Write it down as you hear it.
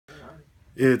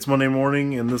It's Monday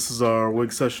morning, and this is our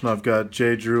WIG session. I've got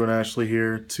Jay, Drew, and Ashley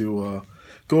here to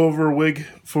go over WIG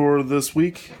for this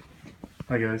week.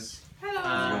 Hi, guys.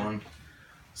 Hello.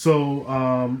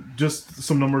 So, just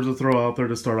some numbers to throw out there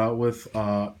to start out with.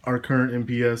 Our current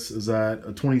MPS is at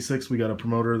a 26. We got a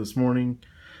promoter this morning.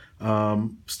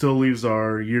 Still leaves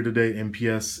our year-to-date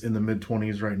MPS in the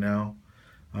mid-20s right now.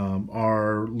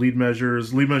 Our lead measure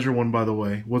 1, by the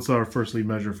way. What's our first lead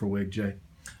measure for WIG, Jay?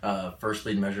 First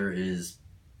lead measure is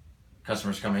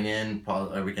customers coming in.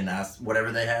 We can ask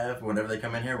whatever they have, whatever they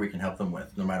come in here, we can help them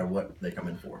with, no matter what they come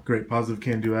in for. Great, positive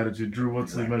can-do attitude. Drew,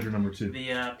 what's lead measure number 2? The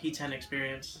P10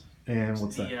 experience. And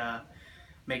what's that?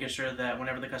 Making sure that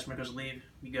whenever the customer goes to leave,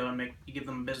 you go and you give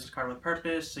them a business card with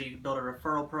purpose. So you build a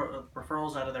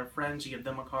referrals out of their friends. You give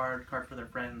them a card for their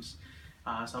friends.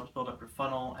 So it helps build up your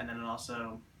funnel, and then it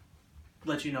also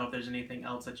lets you know if there's anything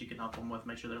else that you can help them with.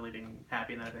 Make sure they're leaving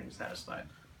happy and everything's satisfied.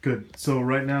 Good. So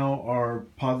right now our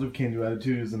positive can-do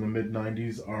attitude is in the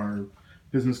mid-90s. Our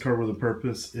business card with a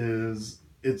purpose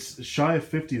it's shy of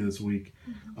 50 this week.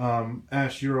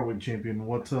 Ash, you're our WIG champion.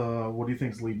 What do you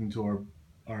think's leading to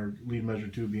our lead measure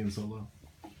 2 being so low?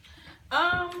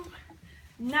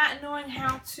 Not knowing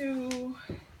how to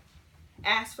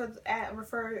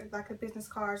refer like a business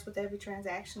cards with every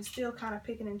transaction. Still kind of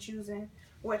picking and choosing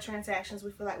what transactions we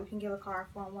feel like we can give a card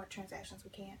for and what transactions we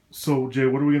can't. So Jay,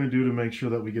 what are we going to do to make sure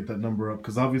that we get that number up?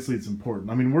 Because obviously it's important.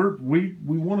 I mean, we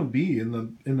want to be in the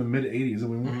mid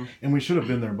 80s, and we should have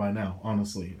been there by now.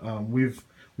 Honestly, we've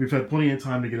had plenty of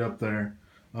time to get up there.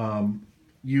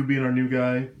 You being our new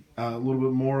guy, a little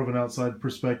bit more of an outside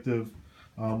perspective.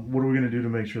 What are we going to do to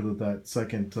make sure that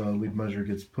second lead measure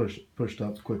gets pushed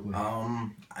up quickly?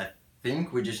 I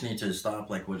think we just need to stop,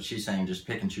 like what she's saying, just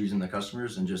pick and choosing the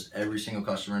customers, and just every single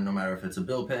customer, no matter if it's a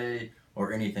bill pay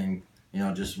or anything,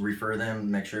 just refer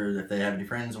them. Make sure that if they have any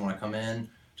friends and want to come in,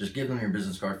 just give them your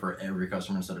business card for every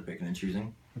customer instead of picking and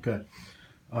choosing. Okay.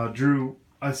 Drew,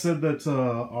 I said that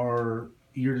our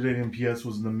year-to-date MPS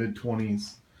was in the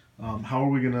mid-20s. How are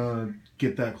we going to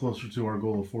get that closer to our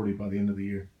goal of 40 by the end of the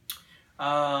year?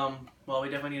 Well, we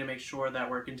definitely need to make sure that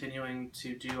we're continuing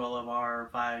to do all of our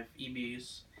 5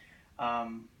 EBs.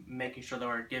 Making sure that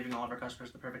we're giving all of our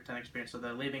customers the perfect 10 experience so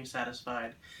they're leaving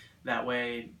satisfied. That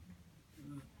way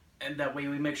we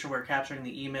make sure we're capturing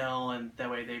the email, and that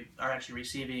way they are actually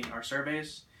receiving our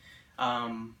surveys. We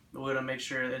want to make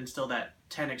sure to instill that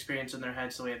 10 experience in their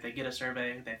head, so if they get a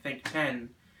survey, they think 10.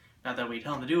 Not that we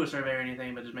tell them to do a survey or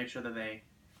anything, but just make sure that they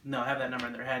have that number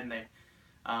in their head, and they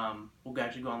we'll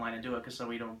actually go online and do it, because so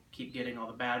we don't keep getting all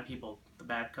the bad people, the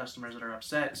bad customers that are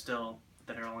upset still,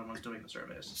 that are the only ones doing the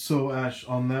surveys. So Ash,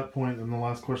 on that point, and the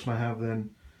last question I have then,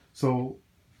 so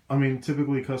I mean,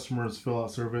 typically customers fill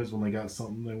out surveys when they got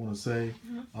something they want to say,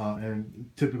 and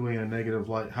typically in a negative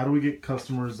light. How do we get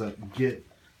customers that get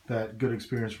that good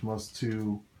experience from us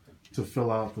to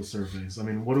fill out the surveys? I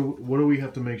mean, what do we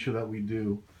have to make sure that we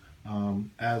do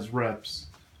as reps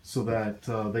so that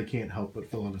they can't help but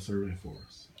fill out a survey for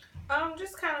us?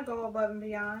 Just kind of go above and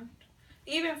beyond.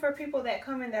 Even for people that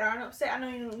come in that aren't upset, I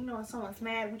know when someone's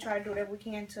mad, we try to do whatever we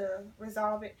can to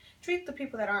resolve it. Treat the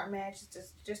people that aren't mad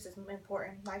just as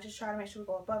important. Like, just try to make sure we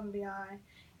go above and beyond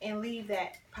and leave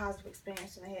that positive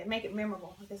experience in the head. Make it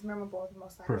memorable. If it's memorable, the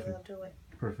most likely they'll do it.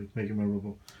 Perfect. Make it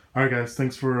memorable. All right, guys.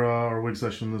 Thanks for our WIG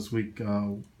session this week.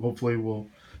 Hopefully we'll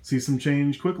see some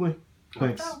change quickly.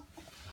 Thanks.